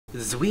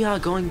We are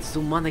going to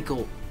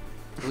Monaco.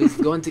 We're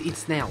going to eat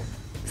snail.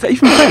 Is that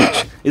even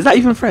French? Is that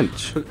even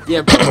French?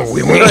 Yeah, bro.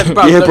 Yeah,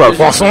 bruv.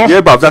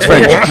 Yeah, bruv, that's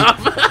French.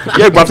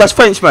 Yeah, bruv, that's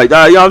French, mate. You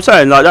know what I'm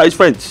saying? Like, that is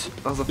French.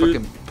 That was a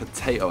fucking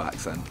potato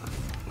accent.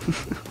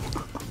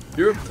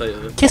 You're a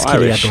potato. Qu'est-ce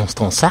qu'il y a dans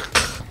ton sac?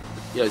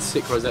 Yeah, it's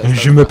sick Rosette.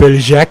 Je m'appelle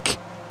Jacques.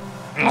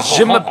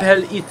 Je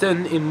m'appelle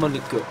Ethan in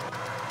Monaco.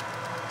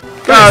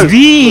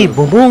 Oui,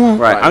 bonbon.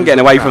 Right, I'm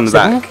getting away from the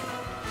back.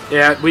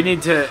 Yeah, we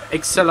need to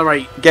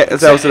accelerate. Get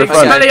ourselves to the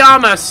front.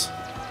 Expelliarmus!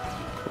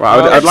 Right,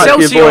 I'd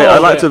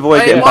like to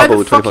avoid getting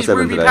bubbled 24/7 Why the fuck is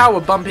Ruby today. Power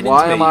bumping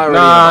Why into am me?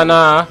 I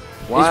Nah.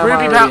 Is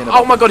Ruby Power?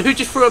 Oh my god, who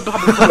just threw a bubble?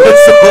 Who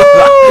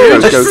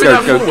Go, just go, threw go,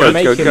 that go, forward?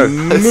 go, go.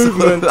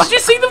 Movement. Did you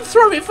see them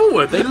throw it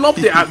forward? They lobbed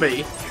it at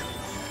me.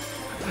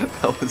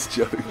 That was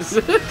jokes.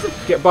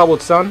 Get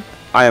bubbled, son.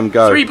 I am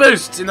go. 3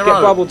 boosts in a Get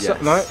row. bubbled, Yes.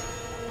 son. No.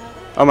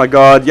 Oh my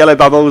god, yellow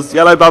bubbles,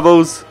 yellow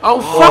bubbles. Oh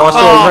Oh, fuck I saw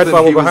a off! red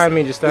bubble He was- behind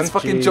me just then. It's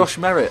fucking Jeez. Josh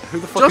Merritt. Who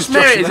the fuck Josh is Josh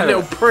Merritt is a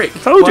little prick.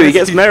 Told Why you, he is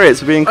gets he- merits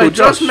for being Oh, called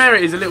Josh Josh.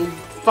 Merritt is a little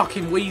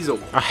fucking weasel.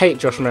 I hate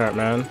Josh Merritt,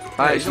 man.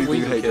 I actually do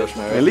Weasel hate kid. Josh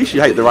Merritt. At least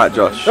you hate the right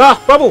Josh.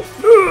 Ah, bubble.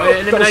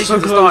 Eliminations so are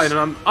close. starting and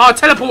I'm... Oh, I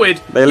teleported!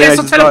 They Yes,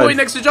 I eliminated teleported started.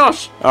 next to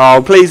Josh!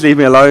 Oh, please leave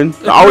me alone.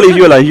 I'll leave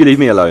you alone, you leave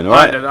me alone,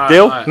 alright? Alright,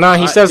 Deal? alright. Nah,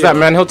 he says yeah. that,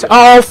 man. He'll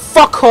oh,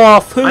 fuck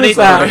off. Who I is need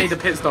that? the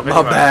pit stop My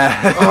anyway.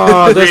 bad.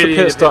 Oh, there's Really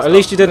a pit stop. At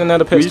least you didn't know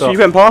the pit You stop.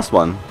 went past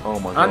one. Oh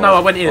my god. No, I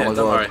went in Oh it, my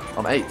don't god. worry.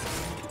 I'm 8.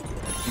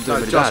 I'm doing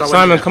really Josh, bad. I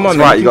Simon, come on,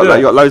 That's right, man.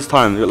 you got loads of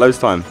time. You got loads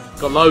of time.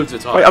 Got loads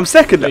of time. Wait, I'm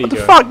second. There you What the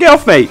go. fuck? Get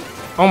off me.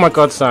 Oh my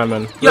god,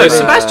 Simon. Yo, Really?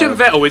 Sebastian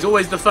Vettel is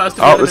always the first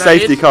to be Oh, the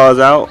eliminated. safety car's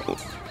out.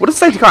 What does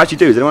the safety car actually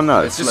do? Does anyone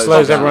know? It Just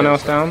slows everyone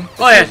else down.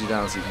 Oh yeah. Slows you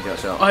down so you can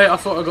catch up. Oh yeah, I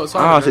thought I got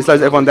Simon. Ah, so it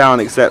slows everyone down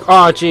except...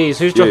 Oh, jeez.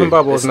 Who's dropping You. It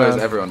bubbles, slows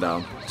man? everyone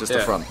down. Just the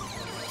Yeah. front.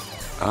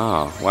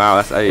 Oh, wow,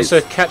 that's It's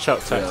AIDS. a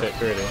catch-up tactic,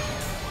 really.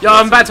 Yo,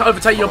 I'm about to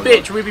overtake your Oh my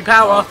bitch, God. Ruby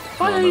Power.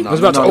 No, no, no, I was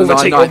about no, to no,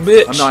 overtake I'm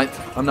your ninth.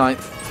 bitch. I'm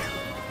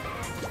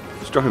ninth.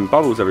 Just dropping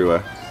bubbles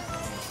everywhere.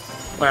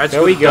 Wait, I just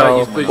There we got go.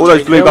 his boots All those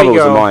changed. blue There we bubbles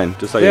go. are mine,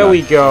 just so you There know.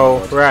 we go.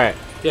 Right.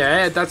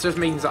 Yeah, that just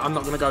means that I'm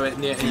not going to go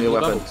near any me a blue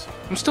weapon. bubbles.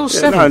 I'm still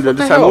Yeah, 7th. no, What the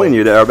just hell? telling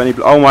you there are many...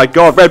 Oh my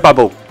god, red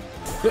bubble.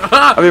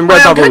 I mean, red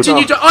am bubbles. catching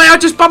you. I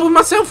just bubbled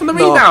myself from the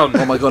No. rebound.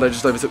 Oh my god, I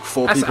just overtook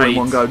 4 That's people in 8.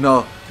 one go.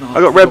 No.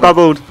 I got red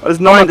bubbled. There's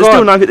my 9, there's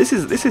still God. 9. This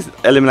is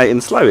eliminating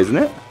slow, isn't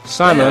it?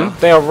 Simon, Yeah.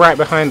 they are right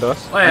behind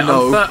us. Oh, yeah,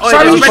 No. I'm third. Oh,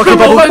 Simon, yeah, you red fucking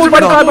bubble, bubbled. red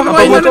No, bubble, no,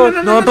 wait,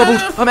 no, No, I'm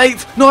bubbled. I'm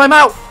 8. No, I'm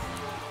out.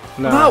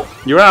 I'm No. out.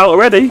 You're out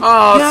already?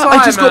 Oh, Yeah, Simon.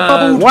 I just got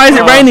bubbled. Why is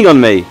it raining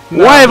on me?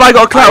 No. Why have I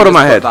got a cloud on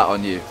my I head? just put that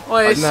on you.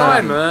 Wait, No.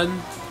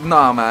 Simon.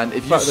 Nah, man.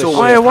 If you Fuck this saw shit.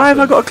 what Why have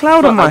I got a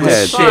cloud on my Fuck, I was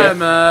head? shit.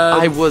 Simon.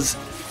 I was.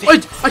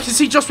 Wait, I can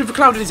see Josh with a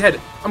cloud in his head.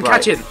 I'm Right.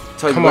 catching.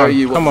 Toby, Come where on, are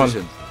you? What come on.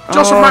 position?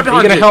 Josh, I'm Oh, right Are you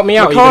behind going to you. help me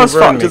out? My or are you gonna car's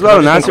ruin fucked me? as well,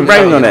 I'm now just it's gonna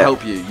raining go. on I'm it.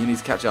 help you. You need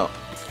to catch up.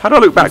 How do I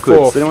look backwards?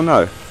 Fourth. Does anyone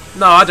know?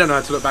 No, I don't know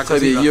how to look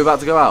backwards. Toby, either. are you about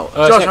to go out?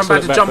 Let's Josh, I'm about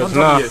exit to jump on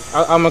backwards.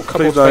 top of Nah, I'm a couple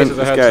Please of don't, spaces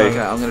it's ahead. gay. Okay,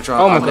 Simon. I'm gonna try.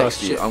 Oh my I'm God, next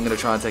to you. shit. I'm gonna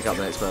try and take out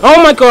the next person.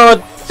 Oh my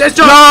god! There's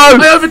Josh.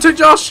 No! I overtook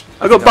Josh.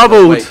 I got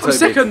bubbled. Wait, Toby.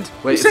 second.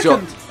 Wait, He's it's Josh.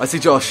 second. I see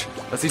Josh.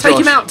 I see Take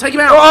Josh. him out. Take him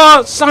out.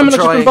 Oh, Simon, I've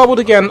just trying. been bubbled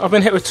again. I've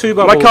been hit with 2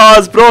 My bubbles.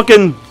 car's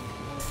broken.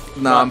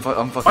 No, I'm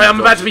fucking. I am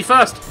about to be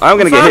first. I'm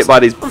gonna get hit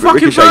by these I'm fucking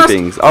ricochet first.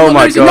 things. I'm Oh not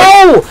my losing.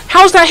 god. No!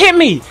 How's that hit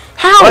me?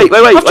 How? Wait,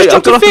 I've I've just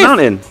jumped got to off the 5th.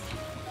 mountain.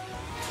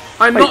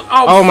 I'm Wait. not.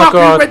 Oh, Oh my fuck!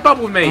 God. You red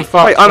bubbled me. I'm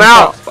fucked. Wait, I'm I'm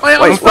out. fucked. Wait,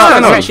 I'm Wait, first. what's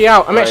going I'm on? actually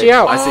out. I'm actually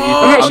out. I see Ethan.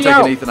 I'm I'm actually taking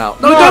out. Ethan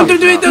out. No, don't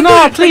do it. Don't No,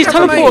 do it. please Take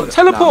out teleport. me.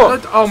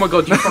 Teleport. Oh my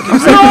god, you fucking.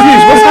 so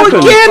confused. What's No,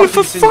 happened? again,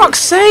 for Fucking fuck's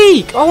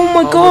sake! Oh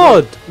my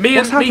god! Me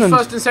What's and me happened?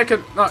 first and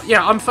second.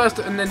 Yeah, I'm first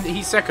and then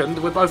he's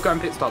second. We're both going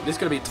pit stop. This is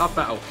gonna be a tough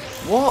battle.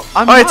 What?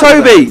 I'm Alright, miles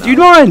Toby, ahead do you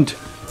now. mind?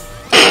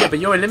 Yeah, but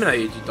you're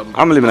eliminated, you dumb.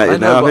 I'm I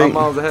eliminated know, now, but I I'm think.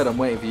 miles ahead. I'm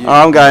waiting for you.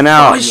 I'm going Oh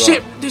out.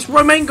 shit! This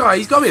Romain guy,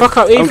 he's going. Fuck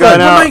up, I'm Ethan.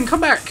 going out. Romain,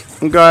 come back.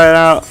 I'm going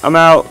out. I'm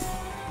out.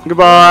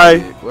 Goodbye.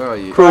 Where are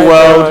you? Cruel Bye,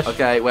 world. Josh.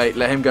 Okay, wait.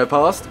 Let him go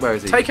past. Where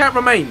is he? Take out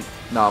Romain.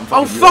 No, I'm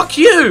Oh fucking fuck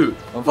you!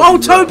 I'm Oh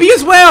fucking Toby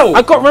as well.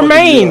 I got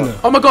Remain! you.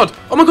 Oh my god!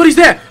 Oh my god, he's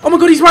there! Oh my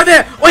god, he's right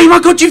there! Oh my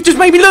god, you've just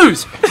made me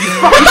lose! You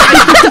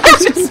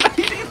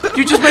fucking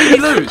You just made me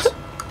lose! You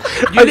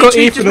I got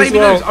literally Ethan just made as me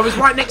well. lose. I was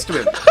right next to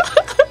him.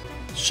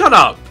 Shut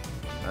up!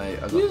 Hey, I You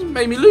got, just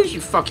made me lose, you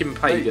fucking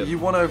hey, pagan. you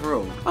won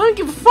overall. I don't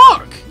give a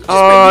fuck! You just Oh,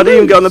 I made me didn't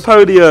even get on the lose.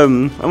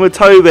 podium. I'm with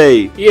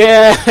Toby.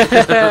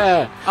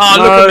 Yeah! Oh,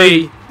 No. look at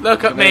me!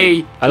 Look at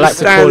me! I like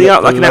to call Standing it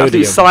up like an absolute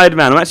Palladium. side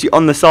man. I'm actually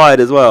on the side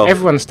as well.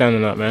 Everyone's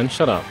standing up, man.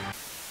 Shut up.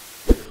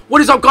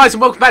 What is up, guys,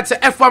 and welcome back to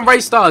F1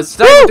 Race Stars.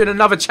 Today we're doing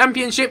another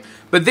championship,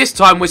 but this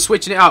time we're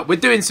switching it up. We're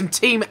doing some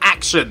team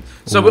action.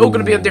 So we're all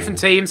going to be on different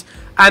teams.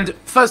 And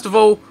first of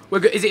all,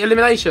 is it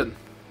elimination?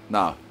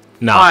 No.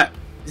 No. Alright,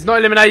 it's not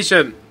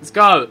elimination. Let's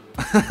go.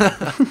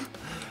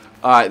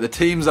 Alright, the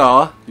teams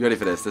are. You ready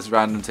for this? There's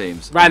random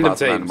teams. Random I'm about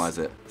to teams. randomise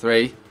it.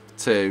 3,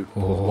 2,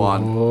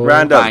 1.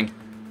 Random. Bang.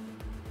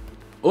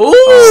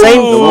 Ooh!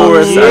 Same The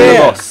walrus and the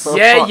Yeah. boss. For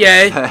Yeah, fuck's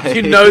yeah, sake.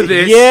 you know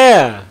this.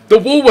 Yeah! The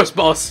Walrus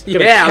boss.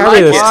 Gotta Yeah, I carry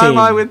like this it. Why am team.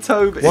 I with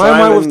Toby? Why am I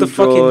Simon with the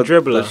fucking drawed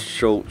dribbler? the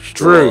short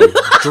Drew.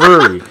 straw.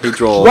 Drew. He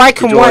drawed. Why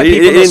can He drawed. white He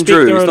people not didn't speak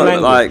drew. their It's own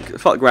not language? like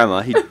fuck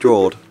grammar. He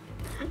drawed.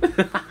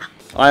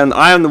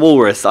 I am the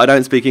walrus. I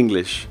don't speak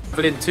English.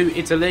 Traveling to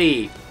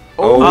Italy.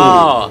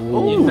 Oh,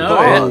 You know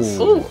bars.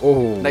 it. Ooh.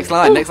 Oh. Next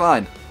line, next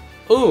line.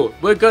 Oh,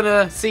 we're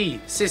gonna see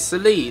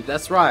Sicily.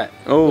 That's right.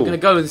 Oh. We're gonna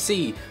go and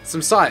see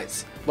some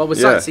sights while we're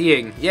Yeah.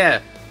 sightseeing. Yeah.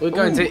 We're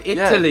going Ooh, to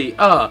Italy.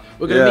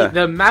 We're gonna Yeah. meet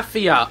the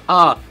mafia.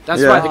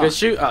 That's Yeah. right. They're gonna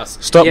shoot us.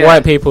 Stop Yeah.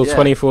 white people Yeah.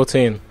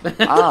 2014.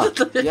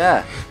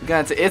 Yeah. We're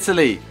going to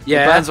Italy.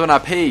 Yeah. It burns when I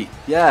pee.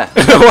 Yeah.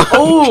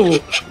 Oh,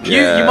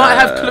 you might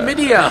have Yeah.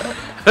 chlamydia.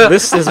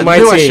 This is I my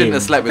knew team. I shouldn't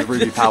have slept with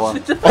Ruby Power.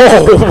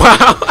 Oh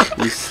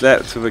wow! You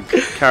slept with a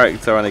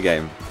character on a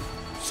game.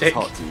 Sick.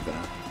 Hot to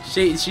that.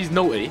 She's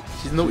naughty.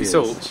 She's naughty She is.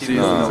 salt. She's She's a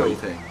naughty naughty salt.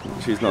 thing.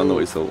 She's not a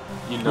naughty salt.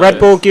 You know Red it.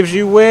 Bull gives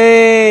you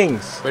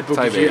wings. Red Bull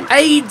gives Toby. you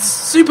AIDS.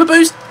 Super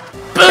boost.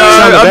 Boom. No,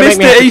 Simon, I don't missed make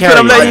me have it, to Ethan. carry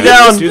I'm letting you you.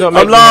 down. Do not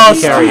make I'm me have to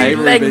last. carry Hey, you.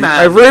 Ruby. Leg Hey,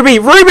 man.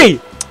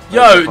 Ruby!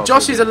 Yo,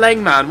 Josh is a leg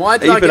man. Why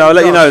did I Ethan, get I'll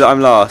let you Josh? know that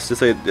I'm last. Just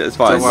so it's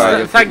fine. Don't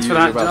worry. Thanks for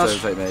that, You're about to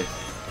Josh. overtake me.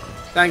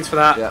 Thanks for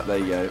that. Yeah, there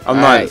you go. I'm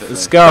Alright, ninth.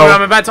 let's Sorry, go.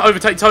 I'm about to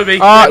overtake Toby.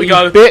 Ah, there we you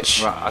go.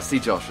 bitch. Right, I see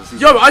Josh.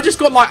 Yo, I just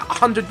got like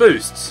 100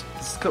 boosts.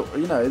 It's cool.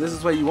 You know, this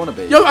is where you want to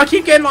be. Yo, I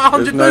keep getting like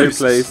 100 There's no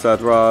boosts. place I'd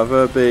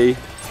rather be.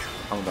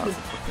 Oh,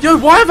 that's Yo,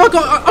 why have I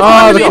got? I've got Oh,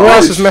 the unlimited grass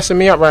boost. is messing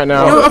me up right Yo,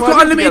 now. I've Why got did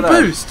you unlimited get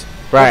that? boost.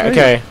 Right,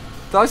 okay.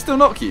 Did I still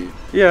knock you?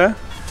 Yeah.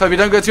 Toby,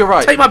 don't go to your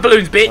right. Take my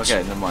balloons, bitch.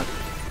 Okay, never mind.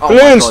 Oh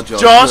Balloons! my God,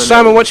 Josh,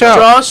 Simon, watch out.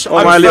 Josh, Oh,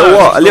 I'm my first. little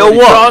what? A little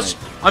what? Josh,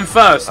 I'm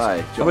first.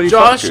 Hey, What are you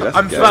Josh, fucking-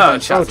 I'm let's go.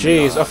 first. Oh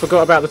jeez, I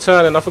forgot about the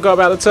turning. I forgot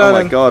about the Oh my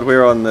turning. god,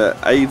 we're on the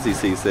AIDSy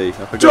CC. I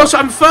forgot. Josh,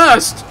 I'm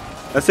first.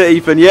 That's it,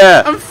 Ethan.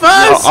 Yeah. I'm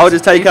first. I'll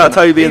just take out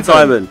Ethan, Toby and Ethan.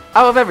 Simon.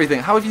 Out of everything,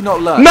 how have you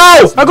not learned? No!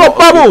 It's I got not a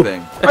good bubbled!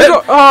 thing. I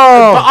got.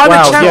 Oh! But I'm a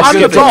wow, champ, yes, I'm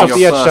get the dropped boss. off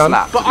the edge, Your son. first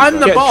lap, But to be I'm the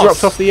fair. Get boss.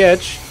 dropped off the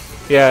edge.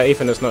 Yeah,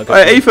 Ethan, that's not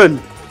good. Hey,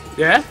 Ethan.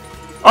 Yeah?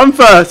 I'm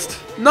first.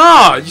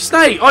 Nah, you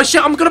snake. Oh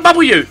shit, I'm gonna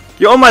bubble you.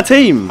 You're on my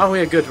team. Oh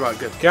yeah, good, right,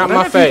 good. Get out I of don't my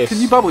know if you- face.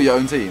 Can you bubble your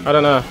own team? I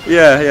don't know.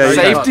 Yeah, yeah. Safe.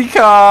 yeah. Safety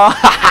car!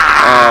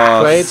 Oh,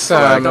 Played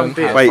Sorry, Simon. don't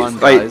be- wait, fun,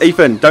 wait, guys.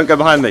 Ethan, don't go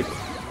behind me.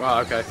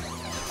 Right, okay.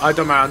 I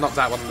don't matter, I knocked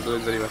out one of the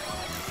balloons anyway.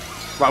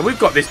 Right, we've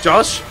got this,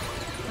 Josh.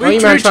 Why are We're you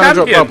true man trying to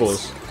drop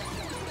champions. bubbles?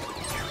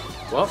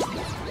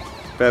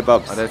 What? Bear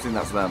bubs. I don't think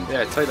that's them.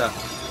 Yeah, take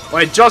that.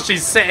 Wait, Josh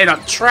is setting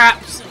up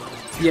traps.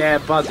 Yeah,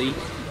 buddy.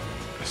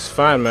 It's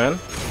fine, man.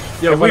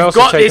 Yo, Everyone we've else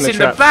is got taking this the in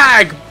trap. the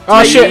bag. Oh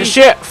baby. shit,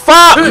 shit,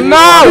 fuck! Who-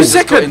 No! who's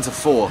Just got second? into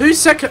 4. Who's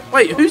second?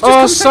 Wait, who's just Oh,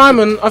 come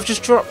Simon, I've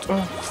just dropped.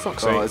 Oh,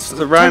 fuck's Oh, sake. it's, a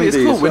Toby, Randy it's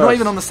cool. as We're well. not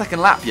even on the second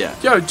lap yet.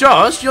 second? Yo,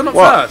 Josh, you're not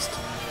What? first.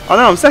 I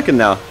know, I'm second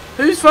now.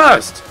 Who's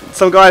first?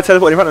 Some guy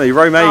teleported in front of me,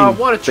 Romaine. Oh,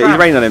 what a But he trap.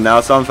 rained on him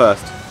now, so I'm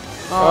first.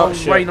 Oh,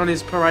 shit. rain on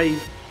his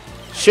parade.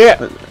 Shit!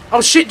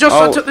 Oh shit, Josh,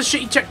 I Oh. took the shitty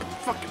He's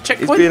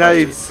checkpoint. being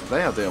AIDS.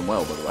 They are doing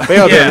well, by the way. They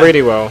are Yeah. doing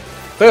really well.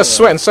 They are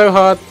sweating so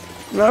hard.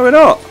 No, we're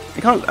not.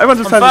 You can't. Everyone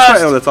just I'm turns to sweating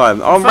first. all the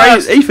time. I'm I'm rain.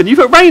 first. Ethan, you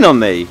put rain on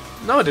me.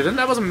 No, I didn't.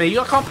 That wasn't me.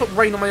 I can't put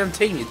rain on my own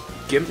team, you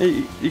gimp.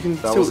 You can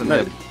That still. wasn't No.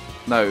 it.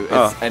 No, it's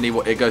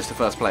Oh. it goes to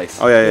first place.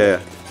 Oh yeah, yeah, yeah.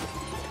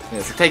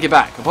 Yeah, so take it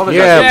back. Apologise.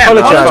 Yeah, Yeah,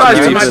 apologise. apologise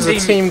man. to my This is a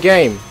team. team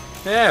game.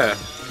 Yeah,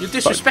 you're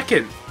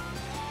disrespecting.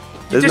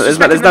 There's You're no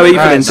disrespecting no the Ethan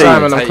man. in Right,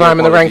 Simon, team. I'm Take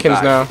climbing your the apology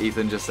rankings back. now.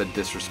 Ethan just said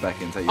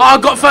disrespecting. Take Oh, I your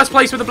got apology first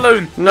place with a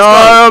balloon. No,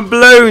 I'm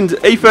ballooned.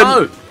 Ethan,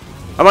 No.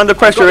 I'm under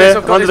pressure this, here.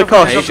 I've I'm got under this, the I've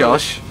got back. cosh. Hey,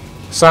 Josh.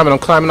 Simon, I'm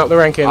climbing up the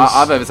rankings.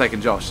 I've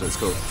overtaken Josh, so it's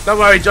cool. Don't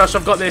worry, Josh.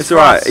 I've got this. It's for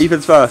alright. us.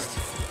 Ethan's first.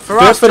 For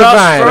Do it us, for the Josh,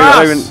 van. for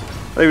I us.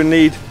 don't even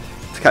need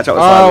to catch up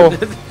with Oh,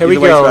 Simon. here we He's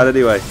a waste go. man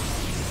anyway.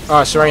 Oh,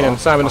 it's raining.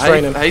 Simon, it's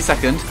raining. Hey,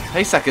 second.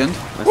 Hey, second.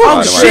 That's Oh fine, don't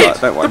worry shit!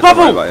 about- don't worry- The don't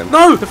worry bubble! about him.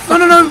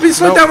 No! Been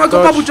slowed No, down. I got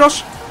dodge. bubble,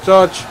 Josh.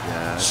 Dodge.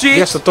 Shit!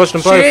 Yes, I dodged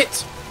them both.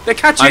 Shit! They're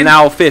catching. I'm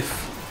now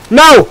fifth.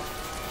 No!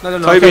 No.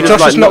 Toby Okay, just, Josh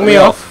like, just knocked me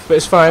knocked me off, but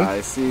it's fine.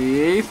 I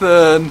see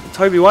Ethan.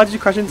 Toby, why did you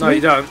crash into No, me?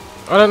 you don't.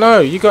 I don't know.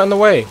 You got in the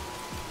way.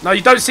 No,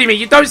 you don't see me.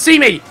 You don't see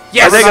me.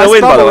 Yes. They're gonna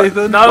win, by the way.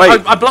 Ethan. No,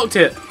 Wait. I blocked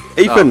it.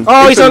 Ethan.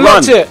 Oh, he's Ethan,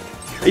 unlocked run. it.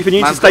 Ethan, you need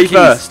to Man's stay got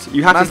keys. first.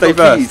 You have Man's to stay got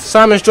first. keys.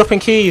 Simon's dropping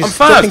keys. I'm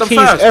first, Dropping I'm keys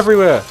first.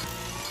 everywhere.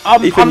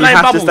 I'm Ethan, you laying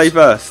have bubbles. to stay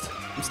first.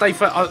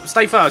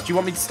 Stay first. You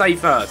want me to stay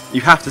first?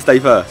 You have to stay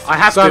first. I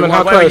have Simon, to.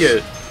 how Where are close?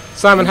 you?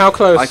 Simon, how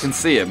close? I can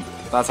see him.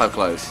 That's how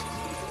close.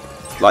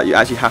 Like, you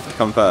actually have to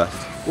come first.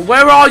 Well,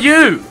 where are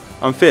you?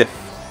 I'm fifth.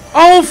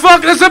 Oh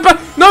fuck! There's a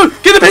no.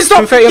 Get the pit stop.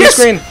 Confetti on the Yes.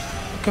 screen.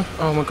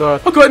 Oh my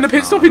god. I got in the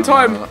pit stop in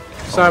time.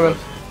 Simon.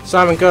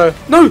 Simon, go.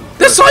 No,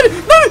 there's Simon.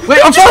 No, Wait,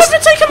 you I'm just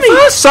first. overtaken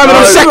me. Simon,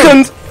 I'm No.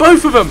 second.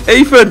 Both of them.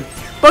 Ethan!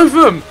 Both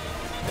of them.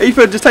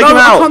 Ethan, just take No, him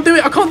I out. can't do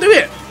it. I can't do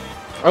it.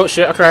 Oh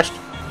shit, I crashed.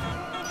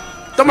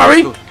 Don't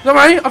worry. Don't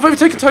worry. I've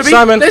overtaken Toby.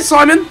 Simon. There's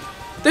Simon.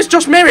 There's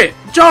Josh Merritt.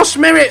 Josh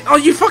Merritt. Oh,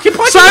 you fucking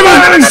pipe.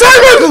 Simon!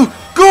 Simon!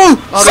 Go! Go, go,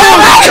 go,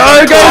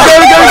 go, go,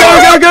 go,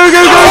 go, go, go,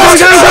 go,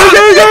 go,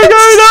 go, go,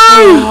 go,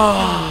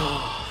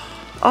 no!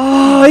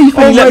 Oh,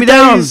 Ethan, you let me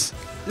down.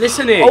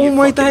 Listen here. Oh you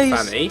my fucking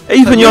days. fanny.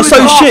 Ethan, you're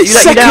so shit. You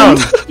let me down.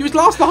 You was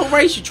last the whole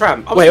race, you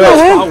tramp. I was Wait, last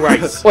wait. the whole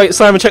race. Wait,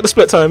 Simon, check the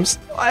split times.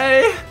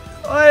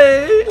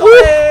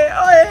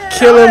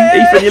 Kill him.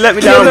 Ethan, you let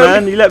me down,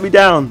 man. You let me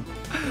down.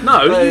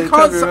 No, you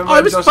can't.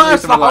 I was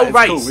first the whole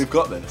race. We've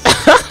got this.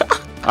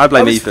 I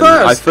blame I was Ethan.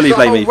 first I fully the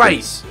blame whole Ethan.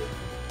 race.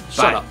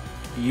 Shut Bang. up.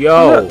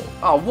 Yo.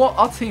 Oh, what?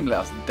 Our team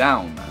let us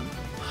down, man.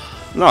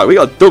 No, we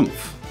got dumped.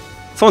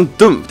 Someone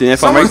dumped in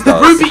F1 Race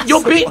Stars. Ruby,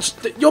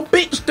 your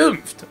bitch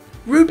dumped.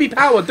 Ruby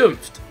Power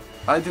dumped.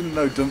 I didn't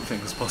know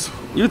dumping was possible.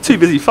 You were too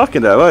busy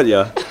fucking her, weren't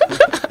you?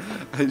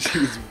 She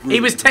was ruined. He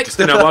was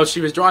texting her while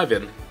she was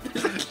driving.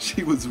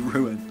 She was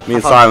ruined. Me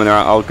and Simon are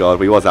out. Oh god,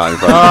 we was out in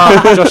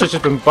front. Josh has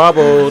just been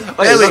bubbled.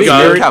 There we Look go.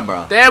 at your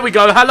camera. There we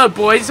go. Hello,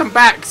 boys. I'm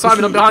back.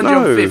 Simon, I'm behind you.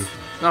 I'm No.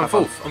 fifth. No, I'm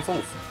fourth. I'm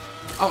fourth.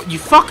 Oh, you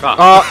fucker.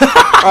 You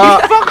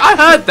fuck. I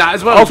heard that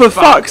as well. Oh, you for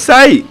fuck. fuck's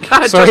sake!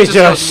 Josh Sorry, just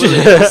Josh. got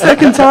bullied.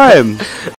 Second time.